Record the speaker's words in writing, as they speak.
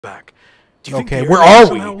back. Okay, where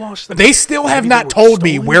are we? They still have not told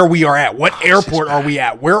me where we are at. What airport are we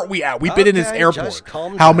at? Where are we at? We've been in this airport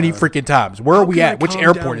how many freaking times? Where are we at? Which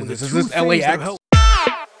airport is this? Is this LAX?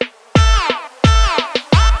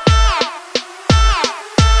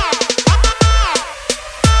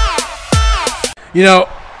 You know,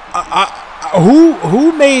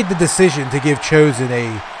 who made the decision to give Chosen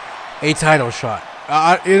a title shot?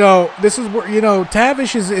 You know, this is where, you know,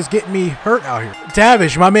 Tavish is getting me hurt out here.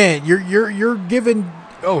 Tavish, my man, you're giving.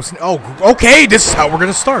 Oh, okay. This is how we're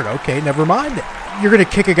gonna start. Okay, never mind. You're gonna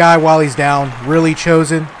kick a guy while he's down. Really,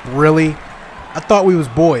 Chosen? Really? I thought we was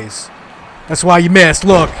boys. That's why you missed.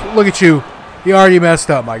 Look at you. You already messed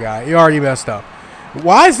up, my guy. You already messed up.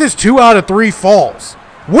 Why is this 2 out of 3 falls?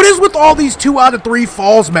 What is with all these 2 out of 3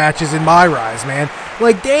 falls matches in my rise, man?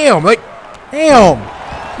 Like, damn.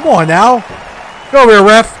 Come on now. Go over here,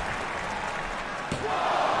 ref.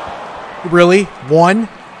 Really? 1?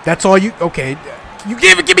 That's all you... Okay. You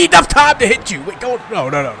didn't even give me enough time to hit you. Wait, go...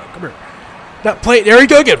 No. Come here. That play... There you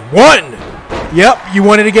go again. 1. Yep. You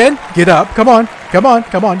want it again? Get up. Come on.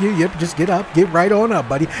 Yep. Just get up. Get right on up,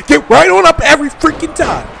 buddy. Get right on up every freaking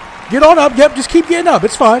time. Get on up. Yep. Just keep getting up.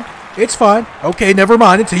 It's fine. Okay, never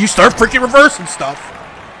mind until you start freaking reversing stuff.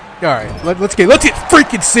 All right. Let's get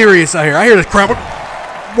freaking serious out here. I hear this crowd.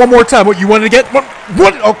 One more time. What, you wanted to get? What?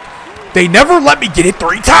 Oh, they never let me get it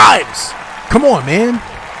 3 times. Come on, man.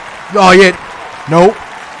 Oh, yeah. No.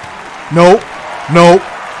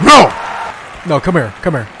 No, come here.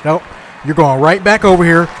 No. You're going right back over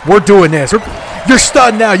here. We're doing this. You're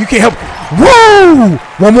stunned now. You can't help. Woo!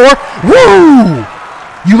 One more. Woo!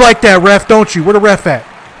 You like that, ref, don't you? Where the ref at?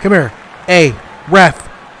 Come here. Hey, ref.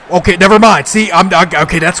 Okay, never mind. See,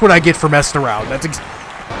 okay, that's what I get for messing around. That's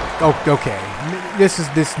okay.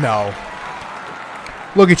 No.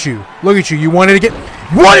 Look at you. You wanted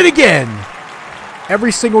it again.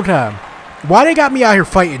 Every single time. Why they got me out here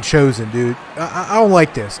fighting Chosen, dude? I don't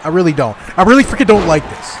like this. I really don't. I really freaking don't like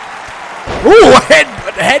this. Ooh,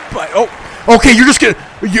 headbutt. Oh, okay, you're just gonna...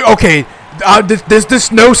 Okay,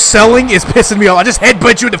 this no selling is pissing me off. I just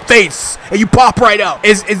headbutt you in the face, and you pop right out.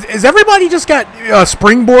 Is everybody just got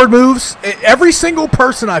springboard moves? Every single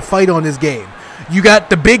person I fight on this game. You got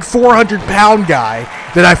the big 400-pound guy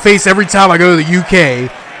that I face every time I go to the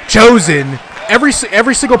UK. Chosen every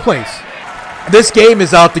single place. This game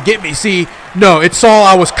is out to get me. See, no, it saw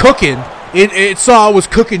I was cooking. It saw I was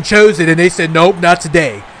cooking Chosen, and they said nope, not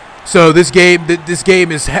today. So this game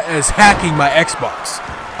is hacking my Xbox.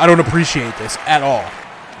 I don't appreciate this at all.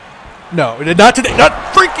 No, not today. Not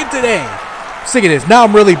freaking today. I'm sick of this. Now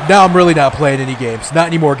I'm really not playing any games. Not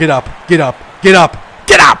anymore. Get up.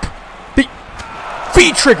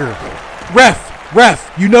 Feed trigger.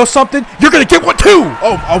 Ref, you know something? You're going to get one too.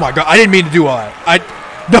 Oh my God. I didn't mean to do all that.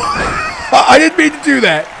 I didn't mean to do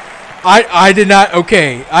that. I did not.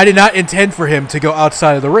 Okay. I did not intend for him to go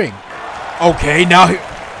outside of the ring. Okay. Now,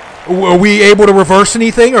 are we able to reverse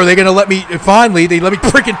anything? Or are they going to let me, finally, they let me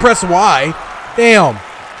freaking press Y. Damn.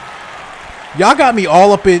 Y'all got me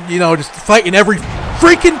all up in, just fighting every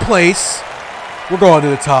freaking place. We're going to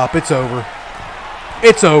the top. It's over.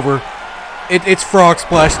 It's frog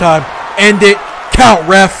splash time. End it. Count,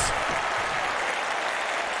 ref.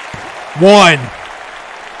 1.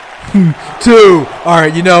 2. All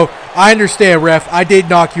right, I understand, ref. I did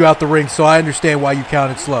knock you out the ring, so I understand why you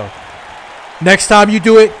counted slow. Next time you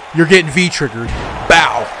do it, you're getting V-triggered.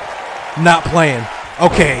 Bow. Not playing.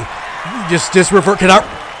 Okay. Just revert. Can I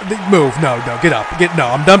move? No, get up. No,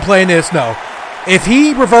 I'm done playing this. No. If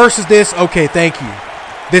he reverses this, okay, thank you.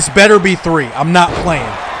 This better be 3. I'm not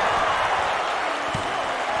playing.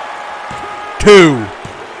 2.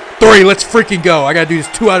 3, let's freaking go. I gotta do this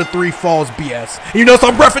 2 out of 3 falls BS. So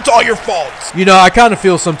I'm ref, it's all your faults. I kind of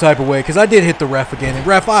feel some type of way because I did hit the ref again. And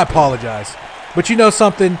ref, I apologize. But you know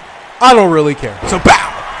something? I don't really care. So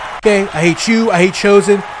bow. Okay, I hate you. I hate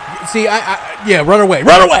Chosen. See, yeah, run away.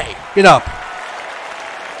 Get up.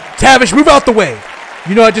 Tavish, move out the way.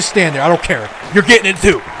 I just stand there. I don't care. You're getting it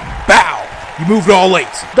too. Bow. You moved all late.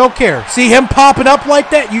 Don't care. See him popping up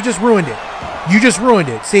like that? You just ruined it.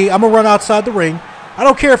 See, I'm going to run outside the ring. I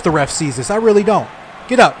don't care if the ref sees this. I really don't.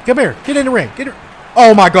 Get up. Come here. Get in the ring.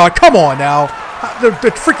 Oh, my God. Come on now. The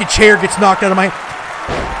freaking chair gets knocked out of my...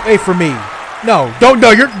 Hey, for me. No. Don't.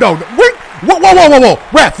 No, you're... No. Whoa.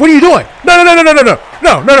 Ref, what are you doing? No.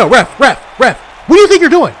 Ref. What do you think you're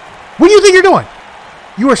doing?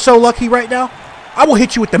 You are so lucky right now. I will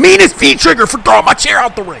hit you with the meanest V-trigger for throwing my chair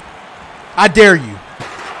out the ring. I dare you.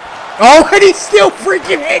 Oh, and he still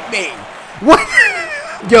freaking hit me. What?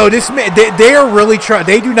 Yo, this man, they are really trying.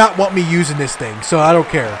 They do not want me using this thing, so I don't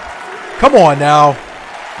care. Come on now.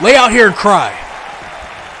 Lay out here and cry.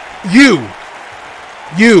 You.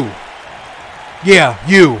 Yeah,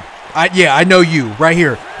 you. I know you right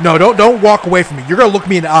here. No, don't walk away from me. You're gonna look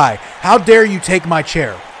me in the eye. How dare you take my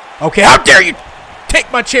chair? Okay, how dare you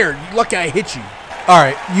take my chair? You lucky I hit you. All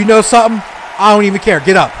right, you know something? I don't even care.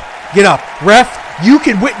 Get up. Ref, you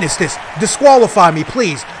can witness this. Disqualify me,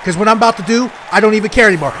 please, because what I'm about to do, I don't even care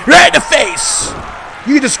anymore. Right in the face.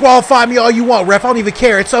 You can disqualify me all you want, ref. I don't even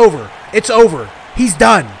care. It's over. He's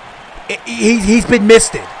done. He's been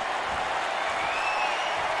misted.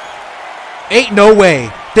 Ain't no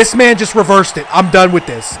way. This man just reversed it. I'm done with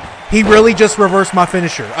this. He really just reversed my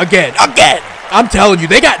finisher. Again. I'm telling you,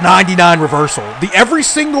 they got 99 reversal. Every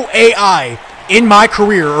single AI in my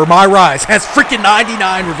career or my rise has freaking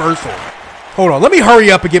 99 reversal. Hold on. Let me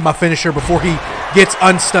hurry up and get my finisher before he gets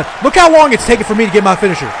unstunned. Look how long it's taken for me to get my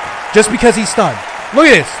finisher. Just because he's stunned. Look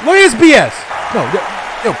at this. Look at this BS. No.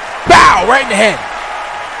 Bow! Right in the head.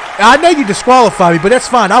 I know you disqualify me, but that's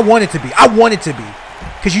fine. I want it to be.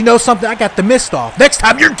 Because you know something? I got the mist off. Next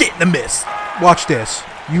time, you're getting the mist. Watch this.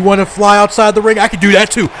 You want to fly outside the ring? I can do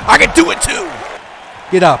that too. I can do it too.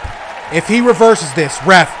 Get up. If he reverses this,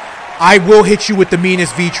 ref, I will hit you with the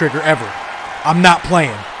meanest V-trigger ever. I'm not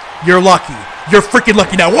playing. You're lucky. You're freaking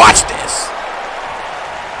lucky. Now watch this.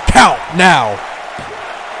 Count now.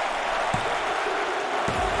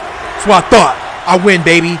 That's what I thought. I win,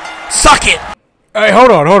 baby. Suck it. Hey,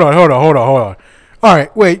 hold on. All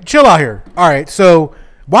right, wait. Chill out here. All right, so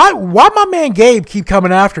why my man Gabe keep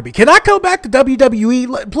coming after me? Can I go back to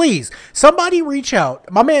WWE? Please, somebody reach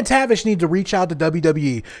out. My man Tavish needs to reach out to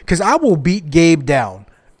WWE because I will beat Gabe down.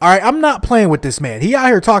 All right, I'm not playing with this man. He out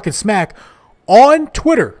here talking smack on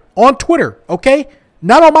Twitter. Okay?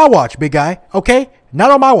 Not on my watch, big guy. Okay? Not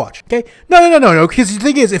on my watch. Okay? No. Because the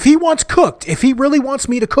thing is, if he wants cooked, if he really wants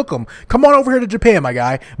me to cook him, come on over here to Japan, my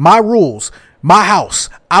guy. My rules. My house.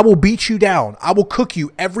 I will beat you down. I will cook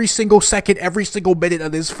you every single second, every single minute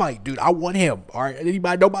of this fight, dude. I want him. All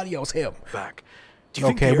right? Nobody else. Him. Back.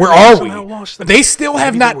 Okay, where are we? They still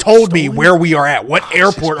have not told me where we are at. What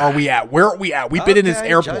airport are we at? Where are we at? We've been in this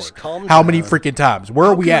airport how many freaking times? Where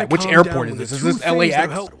are we at? Which airport is this? Is this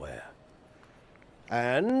LAX?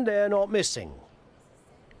 And they're not missing.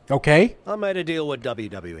 Okay. I made a deal with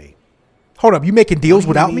WWE. Hold up, you making deals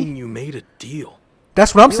without me? You made a deal.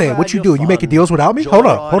 That's what I'm saying. What you doing? You making deals without me? Hold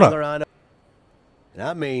up.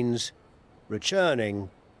 That means returning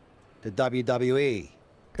to WWE.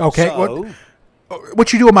 Okay. So,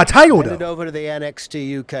 what you do with my title, though? Handed over to the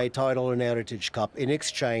NXT UK title and Heritage Cup in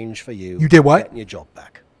exchange for you. You did what? Getting your job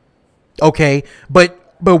back. Okay, but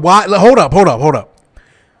why? Hold up.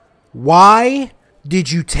 Why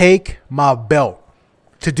did you take my belt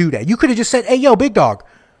to do that? You could have just said, "Hey, yo, big dog,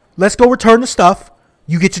 let's go return the stuff.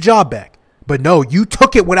 You get your job back." But no, you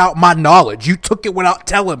took it without my knowledge. You took it without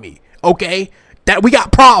telling me. Okay, that we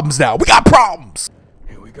got problems now. We got problems.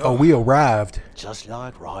 Here we go. Oh, we arrived. Just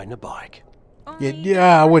like riding a bike.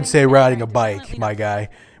 Yeah, I wouldn't say riding a bike, my guy.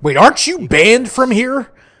 Wait, aren't you banned from here?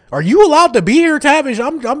 Are you allowed to be here, Tavish?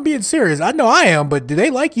 I'm being serious. I know I am, but do they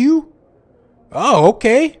like you? Oh,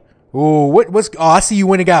 okay. Oh, what's? Oh, I see you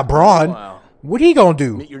went and got Braun. Wow. What he gonna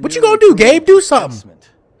do? What you gonna do, Gabe? Do something.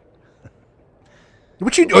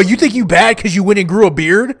 What you? Oh, you think you bad because you went and grew a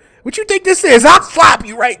beard? What you think this is? I'll slap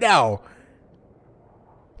you right now.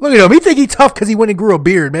 Look at him. He think he tough because he went and grew a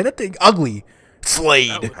beard, man. That thing ugly. Slade.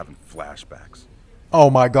 I'm having flashbacks. Oh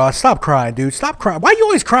my God! Stop crying, dude. Stop crying. Why you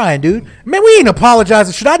always crying, dude? Man, we ain't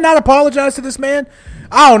apologizing. Should I not apologize to this man?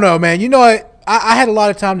 I don't know, man. You know what? I had a lot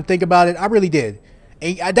of time to think about it. I really did.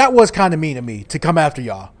 And that was kind of mean of me to come after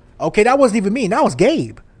y'all. Okay, that wasn't even me. That was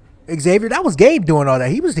Gabe. Xavier, that was Gabe doing all that.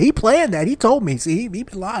 He planned that. He told me. See, he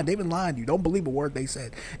been lying. They've been lying to you. Don't believe a word they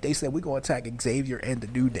said. They said we're gonna attack Xavier and the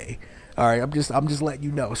New Day. All right, I'm just letting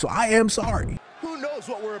you know. So I am sorry. Who knows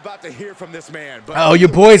what we're about to hear from this man? But oh, your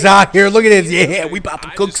boy's out here. Look at this. Yeah, we about to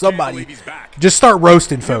cook somebody. Just start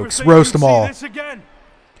roasting, folks. Roast them all.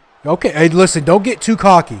 Okay, hey, listen. Don't get too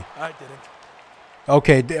cocky. I didn't.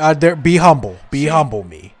 Okay, be humble. Be humble,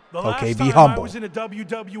 me. Okay, be humble. I was in a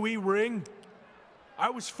WWE ring. I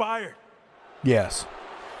was fired. Yes.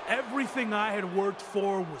 Everything I had worked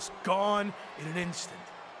for was gone in an instant.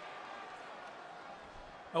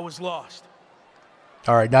 I was lost.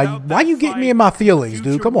 All right, now why you getting me in my feelings,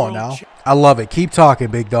 dude? Come on now. I love it. Keep talking,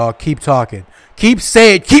 big dog. Keep talking. Keep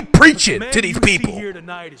saying, keep preaching to these people. The man here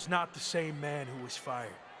tonight is not the same man who was fired.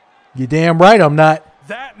 You damn right I'm not.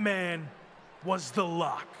 That man was the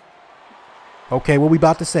Lock. Okay, what we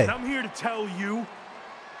about to say? And I'm here to tell you,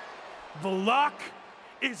 the Lock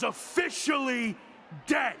is officially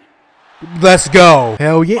dead. Let's go.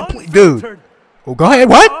 Hell yeah, dude. Oh, go ahead.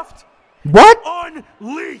 What? What?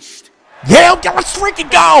 Unleashed. Yeah, let's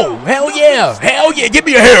freaking go. Hell yeah. Hell yeah. Give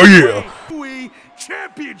me a hell yeah. WWE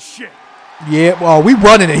Championship. Yeah, well, we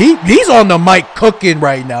running it. He's on the mic cooking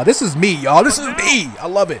right now. This is me, y'all. This is me. I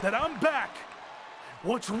love it. That I'm back.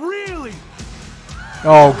 What's really?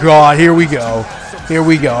 Oh, God. Here we go. Here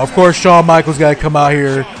we go. Of course, Shawn Michaels got to come out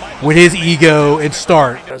here with his ego and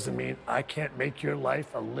start. Doesn't mean I can't make your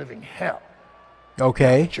life a living hell.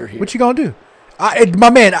 Okay. What you going to do? My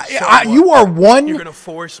man, you are 1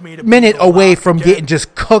 minute away from getting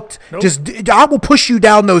just cooked. Nope. I will push you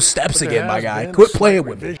down those steps again, my guy. Quit playing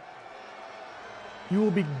with me. You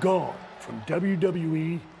will be gone from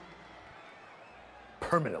WWE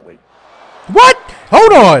permanently. What?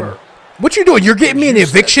 Hold on. What you doing? You're getting me an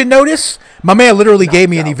eviction notice? My man literally gave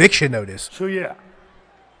me an eviction notice. So yeah.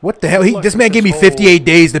 What the hell? This man gave me 58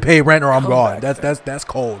 days to pay rent or I'm gone. That's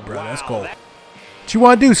cold, bro. That's cold. What you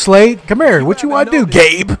want to do, Slade? Come here. What you want to do,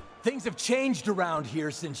 Gabe? Things have changed around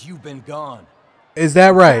here since you've been gone. Is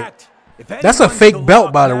that right? That's a fake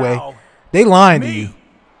belt, by the way. They lying to you.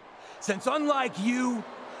 Since unlike you,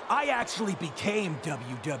 I actually became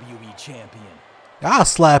WWE champion. I'll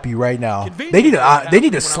slap you right now. They need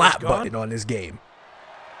a slap button on this game.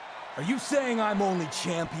 Are you saying I'm only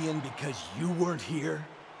champion because you weren't here?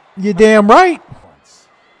 You're damn right.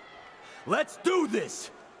 Let's do this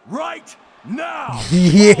right now.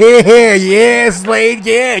 Yeah, Slade.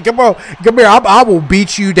 Yeah, come on, come here. I will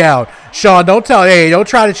beat you down, Shawn. Don't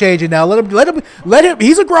try to change it now. Let him.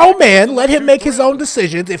 He's a grown man. Let him make his own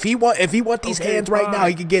decisions. If he want these hands right now,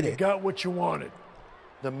 he can get it. You got what you wanted.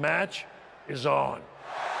 The match is on.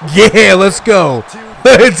 Yeah, let's go.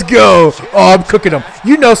 Let's go. Oh, I'm cooking them.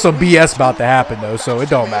 You know some BS about to happen, though, so it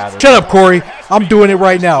don't matter. Shut up, Corey. I'm doing it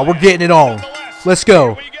right now. We're getting it on. Let's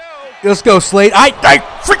go. Let's go, Slade. I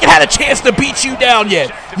freaking had a chance to beat you down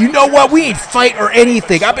yet. You know what? We ain't fight or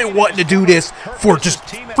anything. I've been wanting to do this for just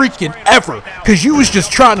freaking ever because you was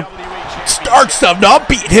just trying to start stuff. No, I'm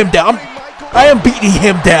beating him down. I am beating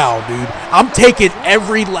him down, dude. I'm taking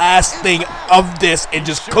every last thing of this and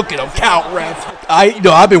just cooking them. Count, ref.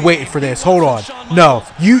 I've been waiting for this. Hold on. No,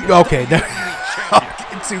 you okay? I'm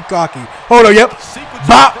getting too cocky. Hold on. Yep.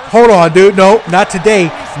 Bop. Hold on, dude. No, not today.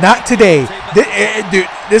 Not today. Dude,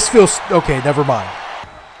 this feels okay. Never mind.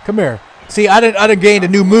 Come here. See, I didn't gain a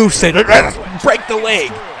new move set. Break the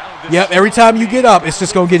leg. Yep. Every time you get up, it's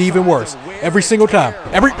just gonna get even worse. Every single time.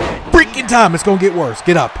 Every freaking time, it's gonna get worse.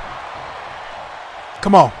 Get up.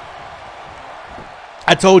 Come on.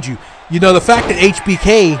 I told you. You know, the fact that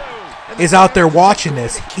HBK is out there watching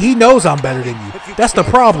this, he knows I'm better than you. That's the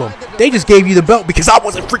problem. They just gave you the belt because I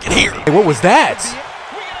wasn't freaking here. Hey, what was that?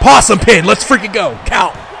 Possum pin. Let's freaking go.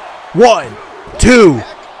 Count. 1, 2.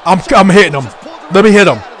 I'm hitting him. Let me hit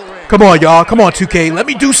him. Come on, y'all. Come on, 2K. Let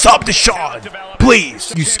me do something to Shawn.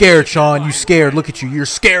 Please. You scared, Shawn. You scared. Look at you. You're a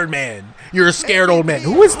scared man. You're a scared old man.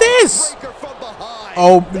 Who is this?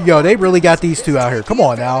 Oh, yo, they really got these two out here. Come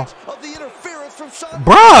on now.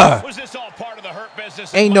 Bruh.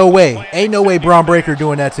 Ain't no way. Ain't no way Braun Breaker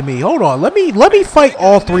doing that to me. Hold on. Let me fight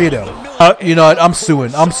all three of them. You know what? I'm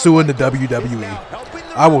suing. I'm suing the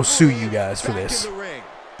WWE. I will sue you guys for this.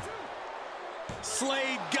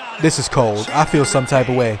 This is cold. I feel some type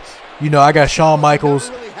of way. You know, I got Shawn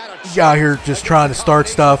Michaels out here just trying to start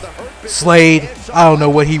stuff. Slade, I don't know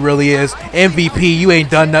what he really is. MVP, you ain't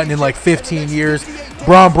done nothing in like 15 years.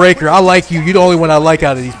 Braun Breaker, I like you. You're the only one I like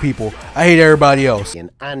out of these people. I hate everybody else.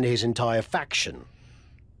 And his entire faction.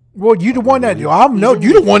 Well, you the one that you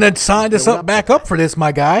the one that signed us up back up for this,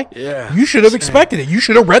 my guy. Yeah. You should have expected it. You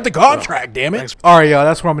should have read the contract, damn it. All right, y'all,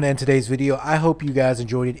 that's where I'm gonna end today's video. I hope you guys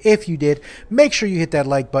enjoyed it. If you did, make sure you hit that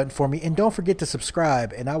like button for me and don't forget to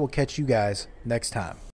subscribe, and I will catch you guys next time.